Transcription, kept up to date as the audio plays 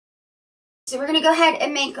So we're going to go ahead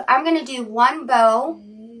and I'm going to do one bow.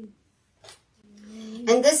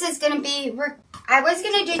 And this is going to be, I was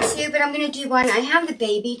going to do two, but I'm going to do one. I have the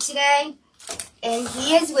baby today, and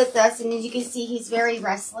he is with us. And as you can see, he's very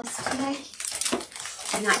restless today.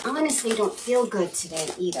 And I honestly don't feel good today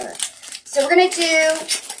either. So we're going to do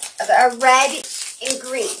a red and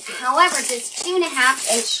green. However, this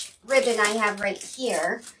 2.5-inch ribbon I have right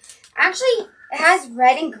here, actually it has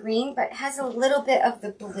red and green, but it has a little bit of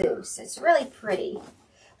the blue. So it's really pretty.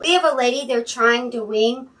 We have a lady they're trying to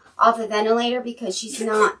wing off the ventilator because she's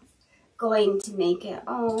not going to make it.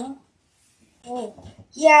 Oh.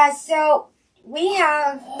 Yeah, so we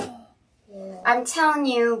have, I'm telling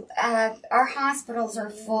you, our hospitals are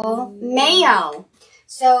full. Mayo.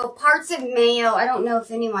 So parts of Mayo, I don't know if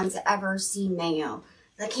anyone's ever seen Mayo.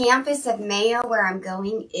 The campus of Mayo where I'm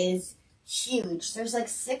going is huge. There's like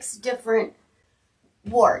 6 different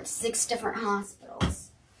wards, 6 different hospitals.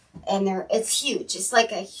 And it's huge. It's like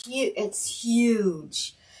it's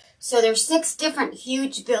huge. So there's 6 different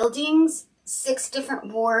huge buildings, 6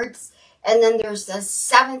 different wards, and then there's the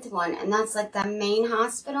 7th one, and that's like the main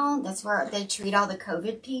hospital. That's where they treat all the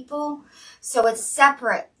COVID people. So it's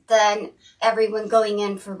separate than everyone going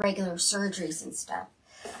in for regular surgeries and stuff.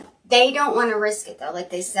 They don't want to risk it though. Like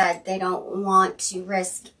they said, they don't want to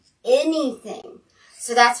risk anything.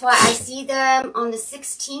 So that's why I see them on the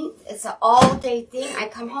 16th. It's an all-day thing. I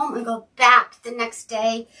come home and go back the next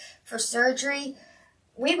day for surgery.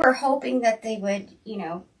 We were hoping that they would, you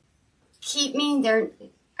know, keep me.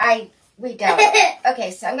 We don't. Okay,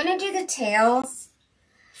 so I'm going to do the tails.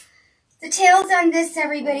 The tails on this,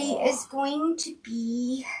 everybody, is going to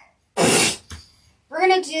be, we're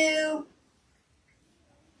going to do,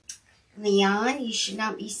 Leon, you should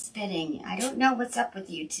not be spitting. I don't know what's up with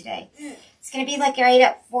you today. It's going to be like right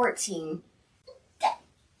at 14.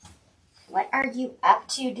 What are you up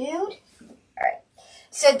to, dude? All right.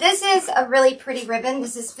 So this is a really pretty ribbon.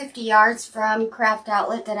 This is 50 yards from Craft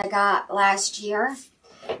Outlet that I got last year.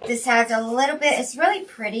 This has a little bit, it's really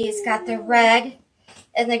pretty. It's got the red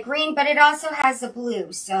and the green, but it also has the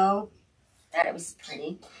blue. So I thought it was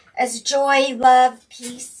pretty. As joy, love,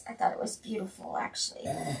 peace. I thought it was beautiful, actually.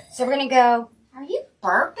 So we're going to go, are you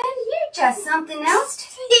burping? You're just something else.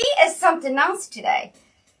 He is something else today.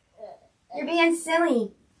 You're being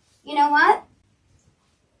silly. You know what?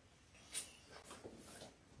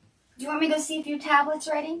 Do you want me to go see if your tablet's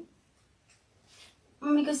ready?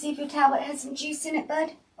 Want me to go see if your tablet has some juice in it,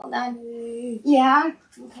 bud? Hold on. Yeah?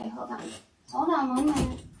 Okay, hold on. Hold on 1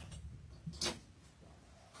 minute.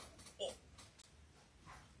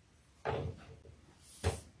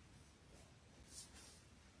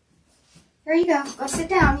 Here you go. Go sit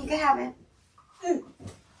down. You can have it.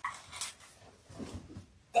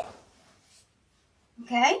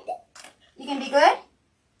 Okay? You gonna be good?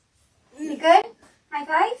 You good? High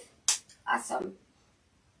five? Awesome.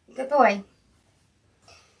 Good boy.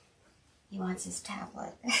 He wants his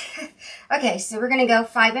tablet. Okay, so we're going to go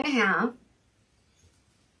 5.5.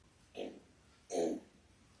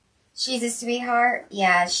 She's a sweetheart?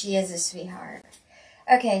 Yeah, she is a sweetheart.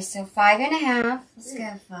 Okay, so 5.5. Let's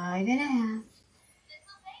go 5.5.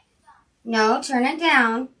 No, turn it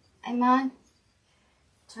down. I'm on.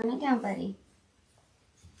 Turn it down, buddy.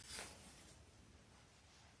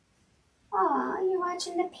 Aw, you're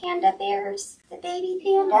watching the panda bears? The baby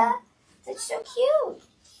panda? That's so cute.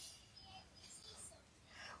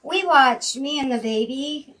 We watch, me and the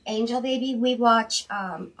baby, Angel baby, we watch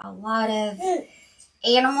a lot of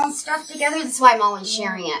animal stuff together. That's why I'm always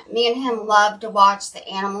sharing it. Me and him love to watch the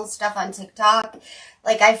animal stuff on TikTok.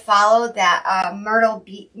 Like I follow that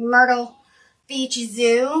Myrtle Beach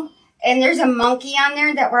Zoo. And there's a monkey on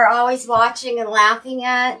there that we're always watching and laughing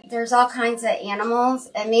at. There's all kinds of animals.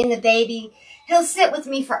 And me and the baby, he'll sit with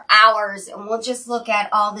me for hours and we'll just look at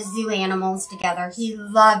all the zoo animals together. He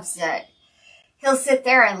loves it. He'll sit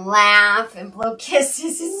there and laugh and blow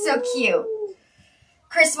kisses. It's so cute.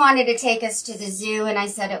 Chris wanted to take us to the zoo, and I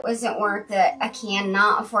said it wasn't worth it. I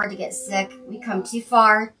cannot afford to get sick. We come too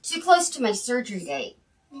far, too close to my surgery date.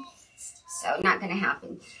 So not going to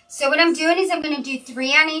happen. So what I'm doing is I'm going to do 3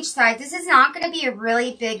 on each side. This is not going to be a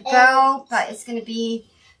really big bow, but it's going to be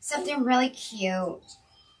something really cute.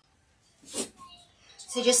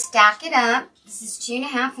 So just stack it up. This is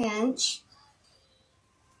 2.5 inch.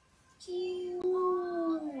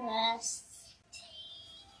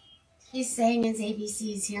 He's saying his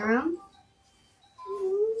ABCs, hear him?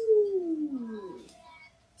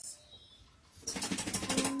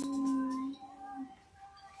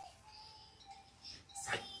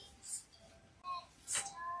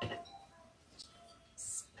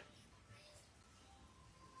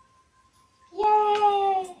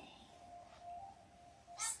 Yay!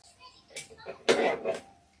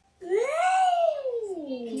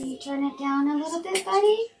 turn it down a little bit,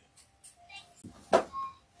 buddy?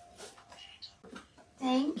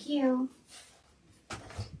 Thank you.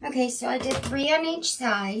 Okay, so I did 3 on each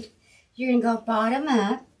side. You're going to go bottom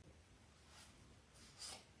up.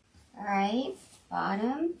 All right,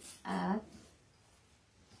 bottom up.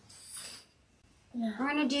 We're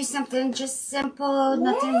going to do something just simple,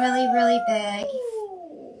 nothing really, really big.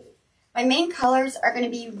 My main colors are going to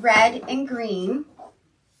be red and green.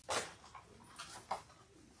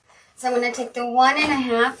 So I'm going to take the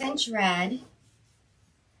 1.5 inch red.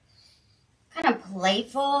 Kind of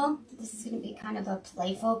playful. This is going to be kind of a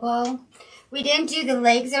playful bow. We didn't do the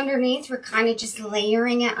legs underneath. We're kind of just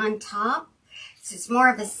layering it on top. So it's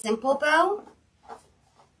more of a simple bow.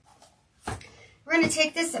 We're going to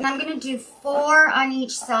take this and I'm going to do 4 on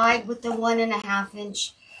each side with the 1.5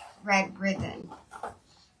 inch red ribbon.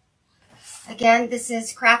 Again, this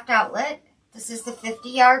is Craft Outlet. This is the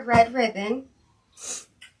 50-yard red ribbon.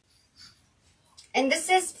 And this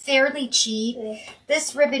is fairly cheap.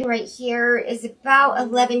 This ribbon right here is about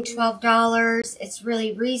 $11, $12. It's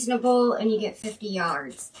really reasonable and you get 50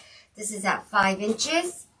 yards. This is at 5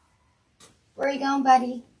 inches. Where are you going,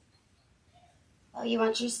 buddy? Oh, you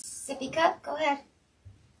want your sippy cup? Go ahead.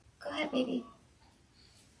 Go ahead, baby.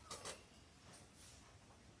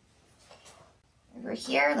 Over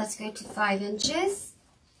here, let's go to 5 inches.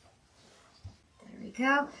 There we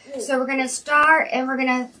go. So we're going to start and we're going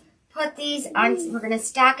to put these on, we're going to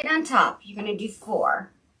stack it on top. You're going to do 4.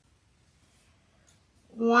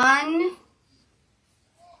 1,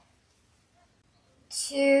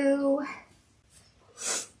 2,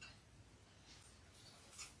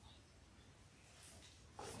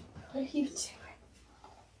 what are you doing?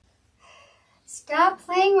 Stop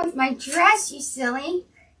playing with my dress, you silly.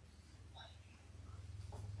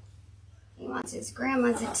 He wants his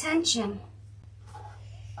grandma's attention.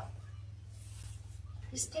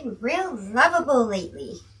 He's been real lovable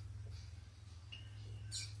lately.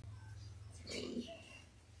 3.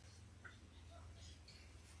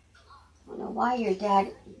 I don't know why your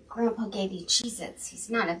grandpa gave you Cheez-Its. He's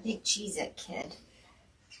not a big Cheez-It kid.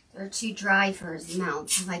 They're too dry for his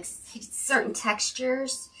mouth. He likes certain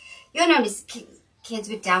textures. You'll notice kids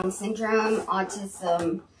with Down syndrome,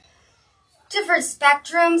 autism, different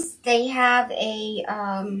spectrums, they have a,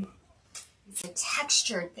 it's a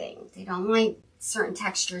texture thing. They don't like certain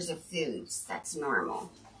textures of foods. That's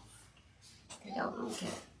normal. They don't like it.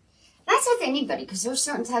 That's with anybody, because there's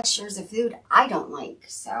certain textures of food I don't like.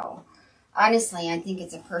 So, honestly, I think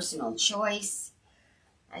it's a personal choice.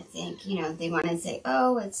 I think, you know, they want to say,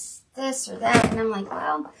 oh, it's this or that. And I'm like,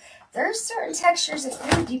 well, there's certain textures of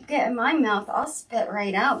food you get in my mouth, I'll spit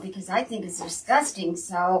right out because I think it's disgusting.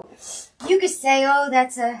 So you could say, oh,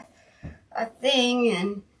 that's a thing,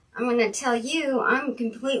 and I'm going to tell you I'm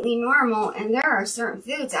completely normal, and there are certain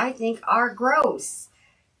foods I think are gross.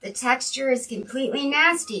 The texture is completely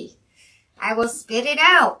nasty. I will spit it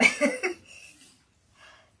out.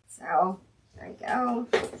 So there we go.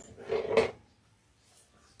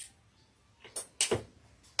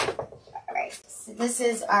 So this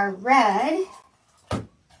is our red.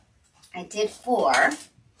 I did 4. Are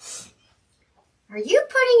you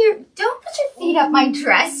putting your... Don't put your feet up my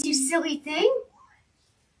dress, you silly thing.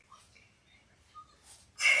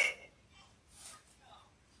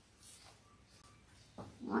 I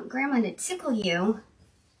want Grandma to tickle you.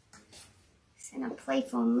 She's in a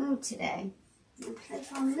playful mood today. In a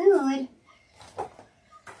playful mood.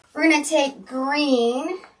 We're going to take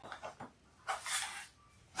green.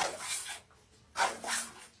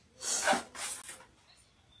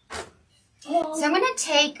 So I'm going to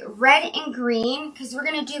take red and green, because we're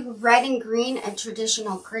going to do red and green, a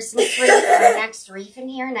traditional Christmas wreath for next wreath in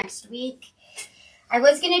here next week. I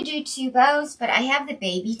was going to do 2 bows, but I have the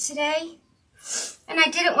baby today. And I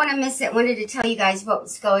didn't want to miss it. Wanted to tell you guys what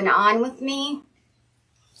was going on with me.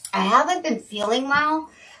 I haven't been feeling well,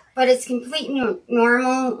 but it's completely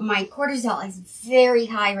normal. My cortisol is very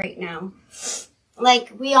high right now.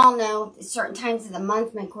 Like we all know, certain times of the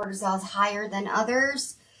month, my cortisol is higher than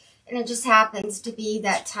others. And it just happens to be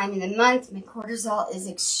that time of the month. My cortisol is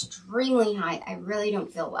extremely high. I really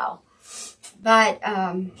don't feel well. But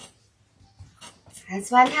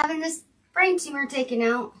that's why I'm having this brain tumor taken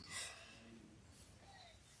out.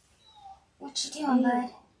 What you doing, bud?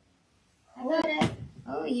 I got it.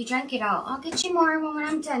 Oh, you drank it all. I'll get you more when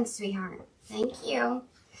I'm done, sweetheart. Thank you.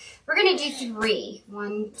 We're going to do 3.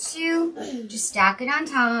 1, 2. Just stack it on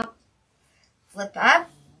top. Flip up.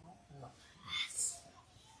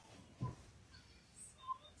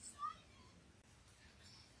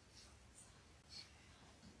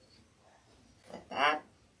 Flip up.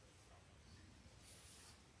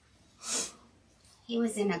 He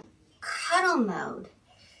was in a clown mode.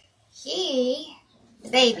 He, the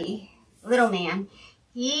baby, little man,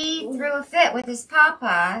 he threw a fit with his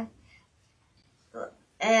papa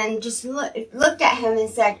and just looked at him and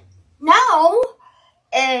said, no,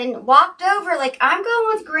 and walked over like, I'm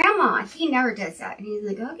going with Grandma. He never does that. And he's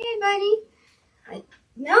like, okay, buddy. Like,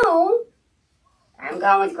 no, I'm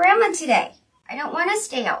going with Grandma today. I don't want to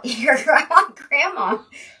stay out here. I want Grandma.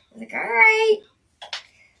 I was like, all right,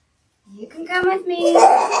 you can come with me.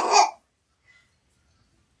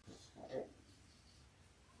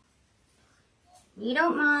 You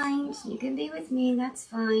don't mind. You can be with me. That's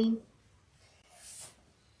fine.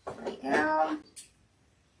 There we go.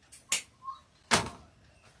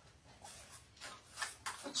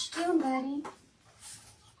 What you doing, buddy?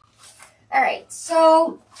 All right,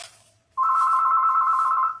 so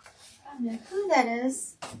I don't know who that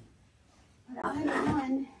is, but I'm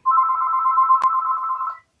on.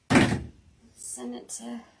 Send it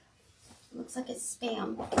to, looks like it's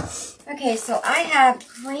spam. Okay, so I have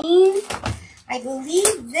green. I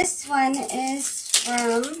believe this one is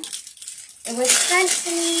from, it was sent to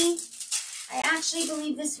me. I actually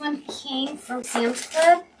believe this one came from Sam's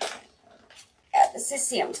Club. Yeah, this is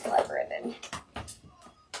Sam's Club ribbon.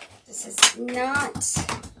 This is not,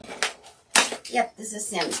 yep, this is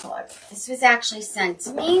Sam's Club. This was actually sent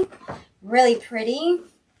to me. Really pretty.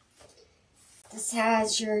 This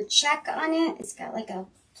has your check on it. It's got like a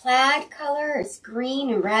plaid color. It's green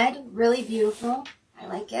and red. Really beautiful. I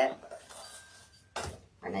like it.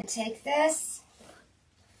 I'm going to take this.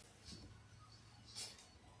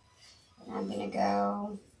 And I'm going to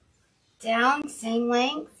go down, same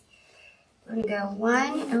length. We're going to go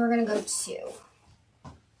 1 and we're going to go 2.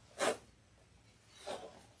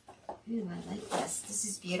 Ooh, I like this. This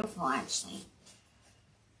is beautiful, actually.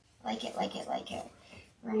 Like it, like it, like it.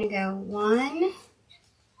 We're going to go 1,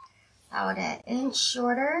 about an inch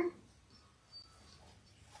shorter.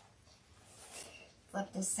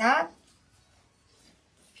 Flip this up.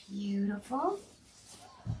 Beautiful.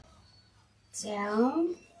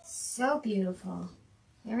 Down. So beautiful.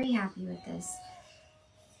 Very happy with this.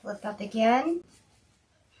 Flip up again.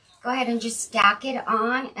 Go ahead and just stack it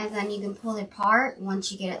on, and then you can pull it apart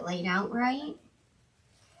once you get it laid out right.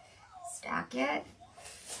 Stack it.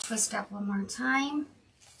 Twist up one more time.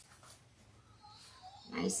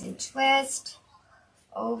 Nice and twist.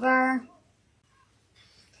 Over.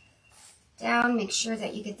 Down. Make sure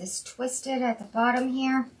that you get this twisted at the bottom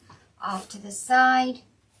here. Off to the side.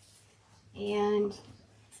 And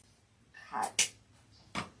cut.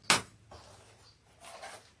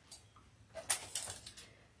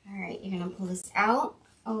 Alright, you're going to pull this out,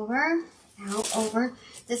 over, out, over.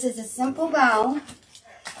 This is a simple bow.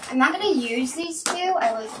 I'm not going to use these two.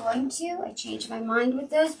 I was going to. I changed my mind with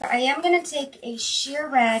those. But I am going to take a sheer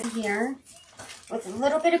red here with a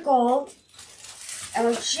little bit of gold. And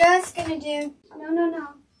we're just going to do... No.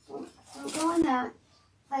 Don't go on that.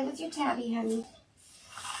 Play with your tabby, honey.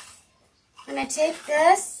 I'm going to take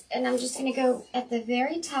this, and I'm just going to go at the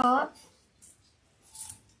very top.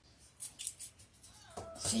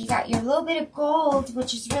 So you got your little bit of gold,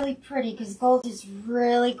 which is really pretty because gold is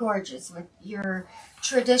really gorgeous with your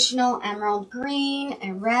traditional emerald green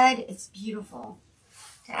and red. It's beautiful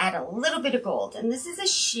to add a little bit of gold. And this is a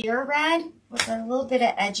sheer red with a little bit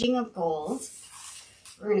of edging of gold.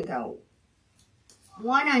 We're going to go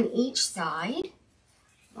 1 on each side.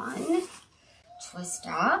 1, twist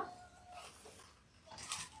up,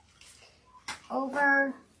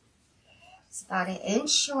 over. It's about an inch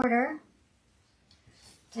shorter.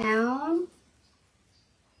 Down.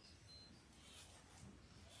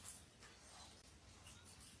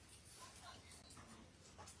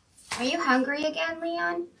 Are you hungry again,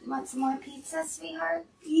 Leon? Want some more pizza, sweetheart?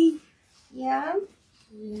 Yeah?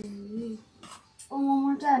 Oh, when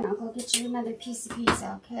we're done, I'll go get you another piece of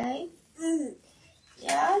pizza, okay?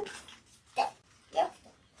 Yeah? Yep.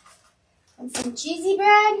 And some cheesy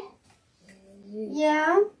bread?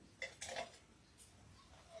 Yeah?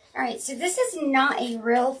 Alright, so this is not a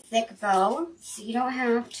real thick bow, so you don't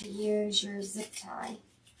have to use your zip tie.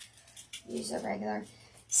 Use a regular...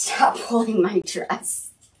 Stop pulling my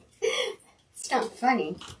dress. It's not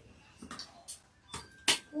funny.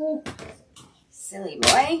 Silly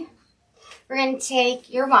boy. We're going to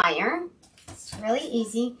take your wire. It's really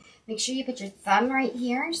easy. Make sure you put your thumb right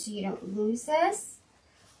here so you don't lose this.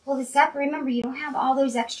 Pull this up. Remember, you don't have all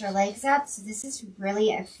those extra legs up, so this is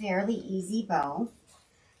really a fairly easy bow.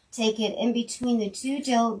 Take it in between the 2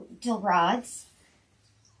 dill rods.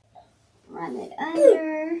 Run it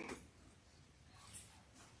under.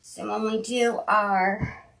 So when we do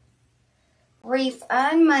our wreath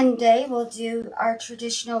on Monday, we'll do our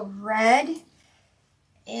traditional red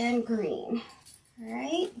and green. All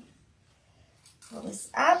right, pull this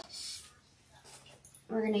up.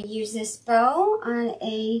 We're going to use this bow on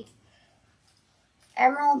a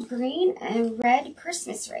emerald green and red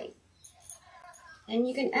Christmas wreath. And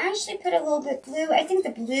you can actually put a little bit blue. I think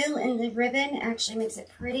the blue in the ribbon actually makes it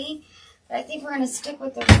pretty. But I think we're going to stick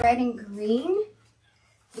with the red and green.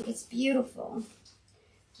 I think it's beautiful.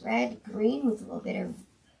 Red, green with a little bit of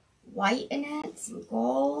white in it, some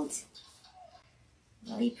gold.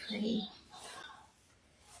 Really pretty.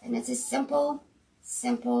 And it's a simple,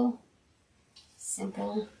 simple,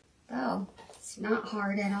 simple bow. It's not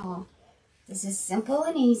hard at all. This is simple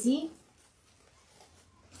and easy.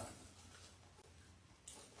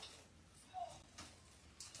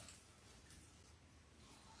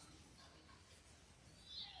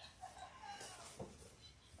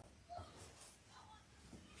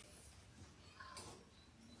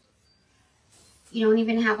 You don't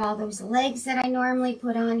even have all those legs that I normally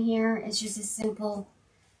put on here. It's just a simple,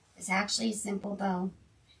 it's actually a simple bow.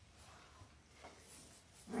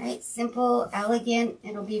 All right, simple, elegant.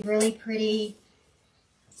 It'll be really pretty.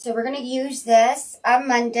 So we're going to use this on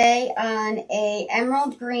Monday on a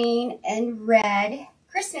emerald green and red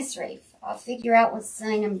Christmas wreath. I'll figure out what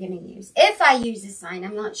sign I'm going to use. If I use a sign,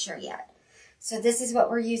 I'm not sure yet. So this is what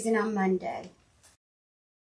we're using on Monday.